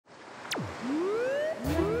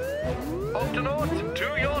Octonauts,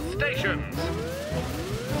 to your stations!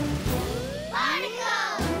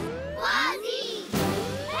 Barnacles! Kwazii!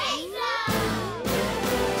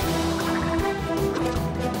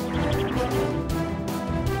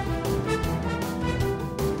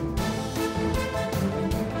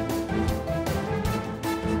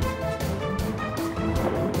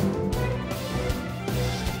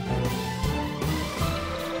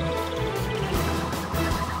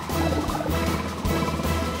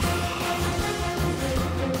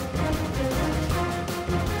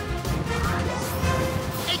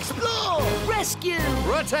 Rescue!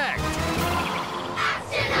 Protect!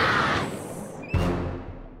 Octonauts!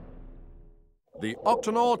 The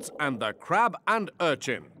Octonauts and the Crab and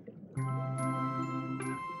Urchin.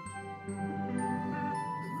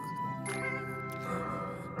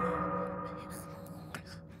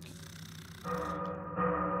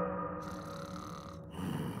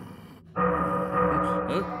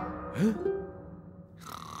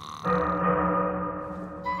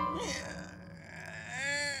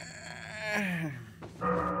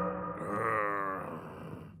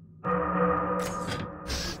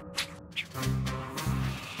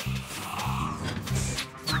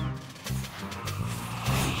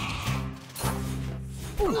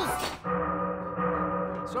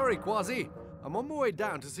 Sorry, Kwazii. I'm on my way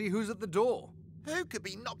down to see who's at the door. Who could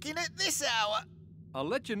be knocking at this hour? I'll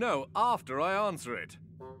let you know after I answer it.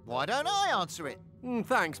 Why don't I answer it?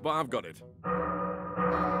 Thanks, but I've got it.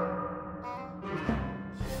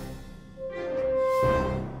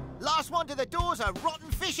 Last one to the door's a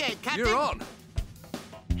rotten fish head, Captain. You're on.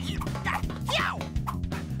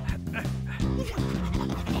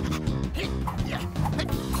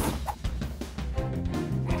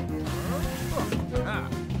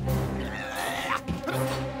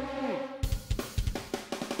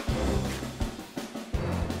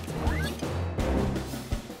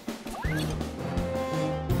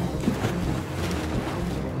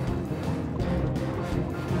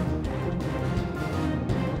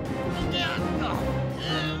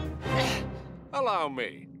 Allow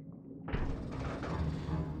me.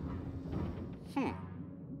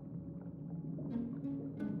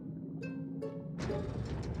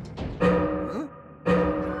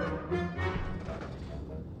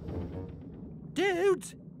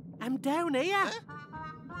 Dudes, I'm down here. Huh?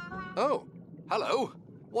 Oh, hello.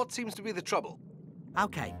 What seems to be the trouble?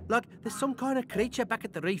 Okay, look, there's some kind of creature back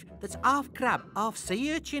at the reef that's half crab, half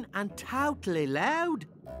sea urchin, and totally loud.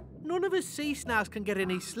 None of us sea snails can get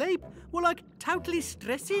any sleep. We're like totally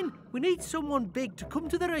stressing. We need someone big to come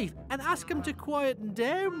to the reef and ask him to quieten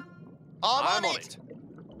down. I'm on it.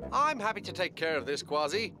 I'm happy to take care of this,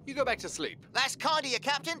 Kwazii. You go back to sleep. That's kind of you,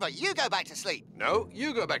 Captain, but you go back to sleep. No,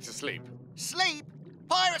 you go back to sleep. Sleep?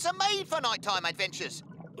 Pirates are made for nighttime adventures.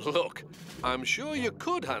 Look, I'm sure you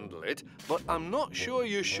could handle it, but I'm not sure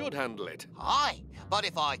you should handle it. Aye, but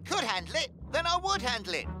if I could handle it, then I would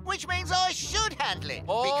handle it, which means I should handle it.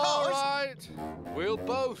 All because... right, we'll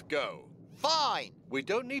both go. Fine. We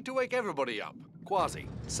don't need to wake everybody up. Kwazii,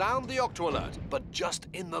 sound the Octo alert, but just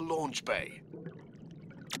in the launch bay.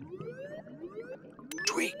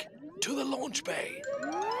 Tweak, to the launch bay.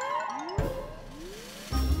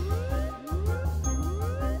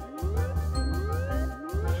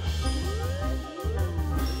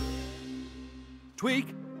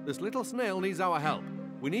 Tweak, this little snail needs our help.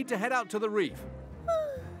 We need to head out to the reef.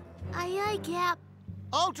 Aye, aye, Cap.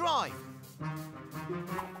 I'll drive.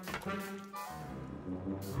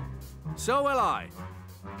 So will I.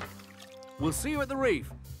 We'll see you at the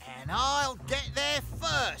reef. And I'll get there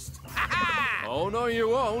first. Ha-ha! Oh, no, you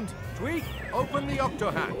won't. Tweak, open the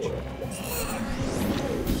octo hatch.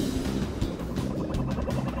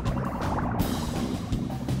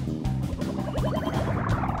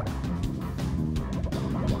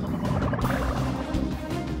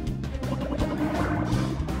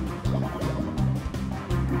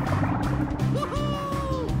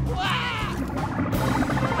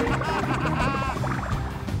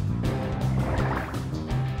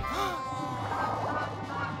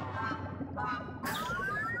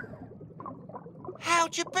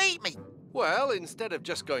 How'd you beat me? Well, instead of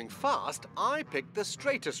just going fast, I picked the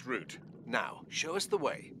straightest route. Now, show us the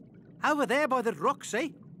way. Over there by the rocks, eh?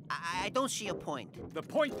 I don't see a point. The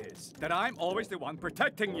point is that I'm always the one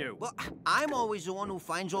protecting you. Well, I'm always the one who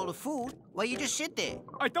finds all the food. Well, you just sit there.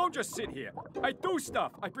 I don't just sit here. I do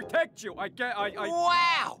stuff. I protect you. I...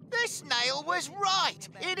 Wow! The snail was right.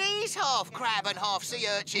 It is half crab and half sea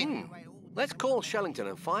urchin. Let's call Shellington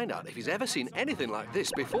and find out if he's ever seen anything like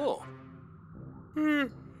this before.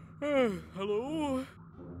 Hello?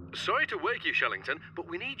 Sorry to wake you, Shellington, but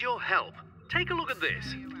we need your help. Take a look at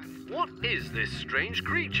this. What is this strange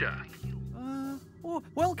creature? Oh,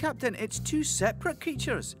 well, Captain, it's two separate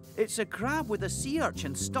creatures. It's a crab with a sea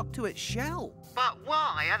urchin stuck to its shell. But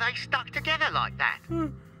why are they stuck together like that?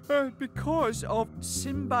 Because of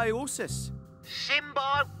symbiosis.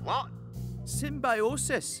 What?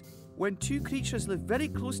 Symbiosis. When two creatures live very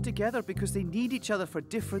close together because they need each other for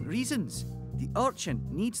different reasons. The urchin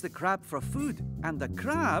needs the crab for food, and the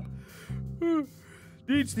crab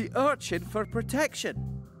needs the urchin for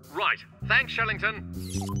protection. Right. Thanks,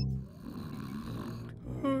 Shellington.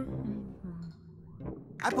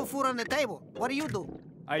 I put food on the table. What do you do?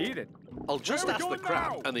 I eat it. I'll just Where are ask we the going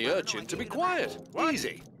crab now? and the urchin to be quiet. What?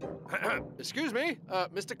 Easy. Excuse me,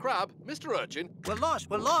 Mr. Crab, Mr. Urchin. We're lost.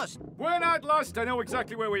 We're lost. We're not lost. I know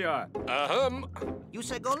exactly where we are. You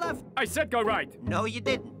said go left. I said go right. No, you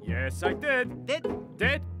didn't. Yes, I did. Didn't.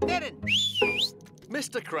 Did?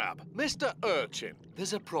 Mr. Crab, Mr. Urchin,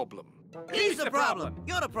 there's a problem. He's the problem.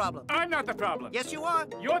 You're the problem. I'm not the problem. Yes, you are.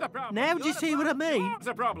 You're the problem. Now do you see what I mean? You're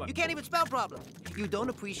the problem. You can't even spell problem. You don't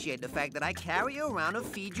appreciate the fact that I carry you around and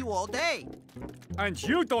feed you all day. And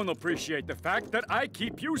you don't appreciate the fact that I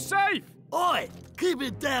keep you safe. Oi, keep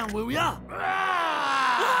it down, will ya?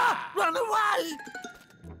 Run away!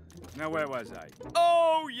 Now, where was I?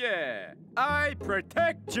 Oh, yeah. I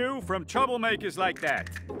protect you from troublemakers like that.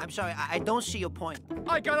 I'm sorry, I don't see your point.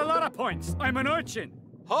 I got a lot of points. I'm an urchin.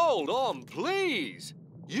 Hold on, please.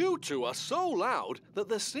 You two are so loud that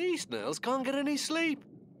the sea snails can't get any sleep.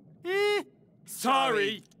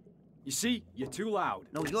 Sorry. You see, you're too loud.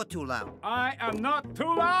 No, you're too loud. I am not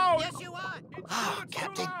too loud. Yes, you are. Oh,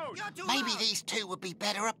 Captain, maybe these two would be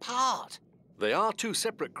better apart. They are two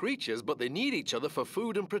separate creatures, but they need each other for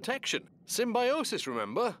food and protection. Symbiosis,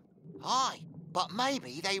 remember? Aye, but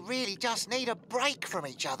maybe they really just need a break from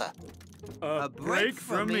each other. A break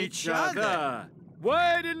from each other.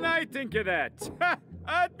 Why didn't I think of that?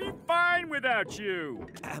 I'd be fine without you.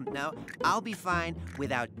 No, I'll be fine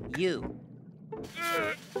without you.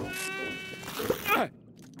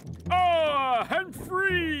 Oh, I'm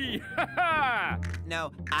free!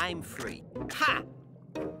 No, I'm free. Ha!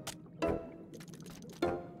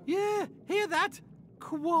 Yeah, hear that?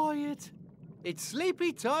 Quiet. It's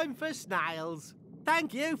sleepy time for snails.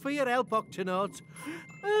 Thank you for your help, Octonauts.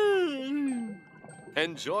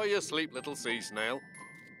 Enjoy your sleep, little sea snail.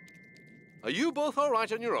 Are you both all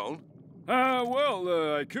right on your own?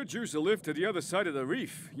 Well, I could use a lift to the other side of the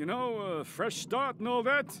reef. You know, fresh start and all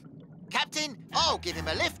that. Captain, I'll give him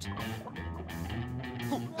a lift.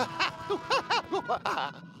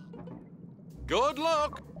 Good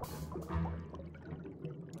luck.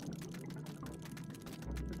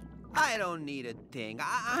 I don't need a thing.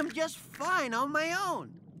 I'm just fine on my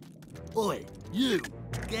own. Oi, you,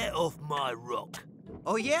 get off my rock.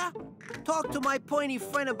 Oh, yeah? Talk to my pointy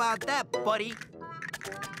friend about that, buddy.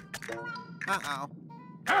 Uh-oh.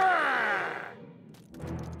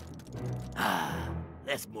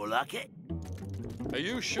 That's more like it. Are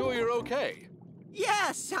you sure you're okay?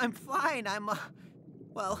 Yes, I'm fine.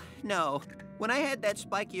 Well, no. When I had that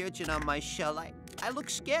spiky urchin on my shell, I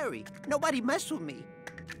looked scary. Nobody messed with me.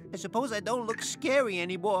 I suppose I don't look scary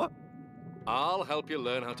anymore. I'll help you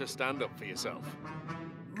learn how to stand up for yourself.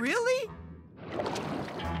 Really?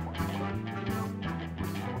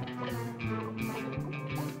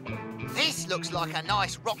 This looks like a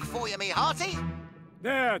nice rock for you, me hearty.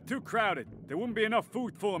 There, too crowded. There wouldn't be enough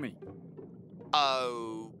food for me.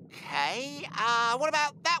 Okay. What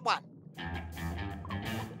about that one?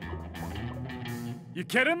 You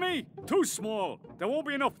kidding me? Too small. There won't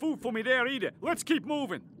be enough food for me there either. Let's keep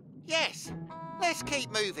moving. Yes. Let's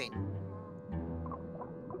keep moving.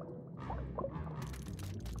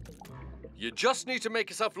 You just need to make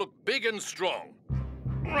yourself look big and strong.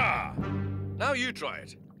 Rah! Now you try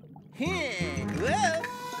it. Well,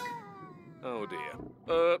 Oh,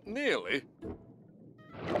 dear. Nearly.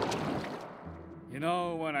 You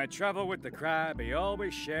know, when I travel with the crab, he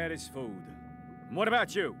always shared his food. And what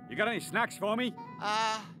about you? You got any snacks for me?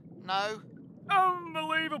 No.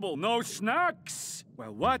 Unbelievable! No snacks?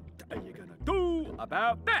 Well, what are you gonna do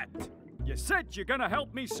about that? You said you're gonna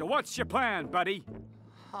help me, so what's your plan, buddy?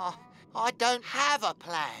 I don't have a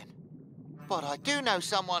plan. But I do know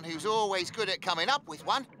someone who's always good at coming up with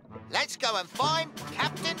one. Let's go and find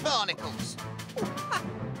Captain Barnacles.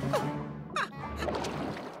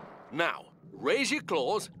 Now, raise your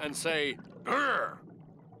claws and say, "Grr."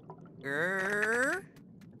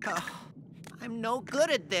 I'm no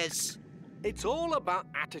good at this. It's all about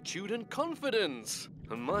attitude and confidence.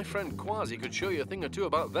 And my friend Kwazii could show you a thing or two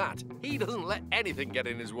about that. He doesn't let anything get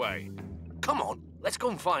in his way. Come on, let's go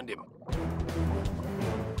and find him.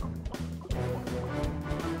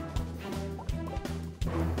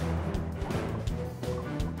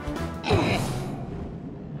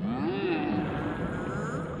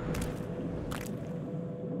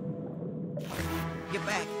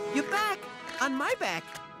 on my back.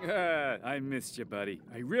 I missed you, buddy.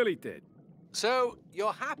 I really did. So,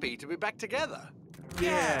 you're happy to be back together?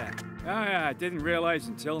 Yeah. I didn't realize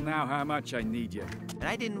until now how much I need you. And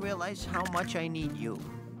I didn't realize how much I need you.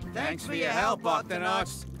 Thanks for your help,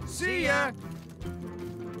 Octonauts. See ya!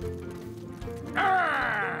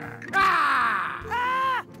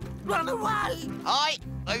 Run away! Aye,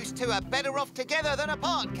 those two are better off together than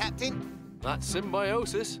apart, Captain. That's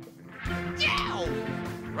symbiosis. Yow!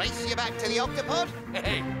 Race you back to the octopod.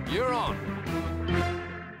 Hey, you're on.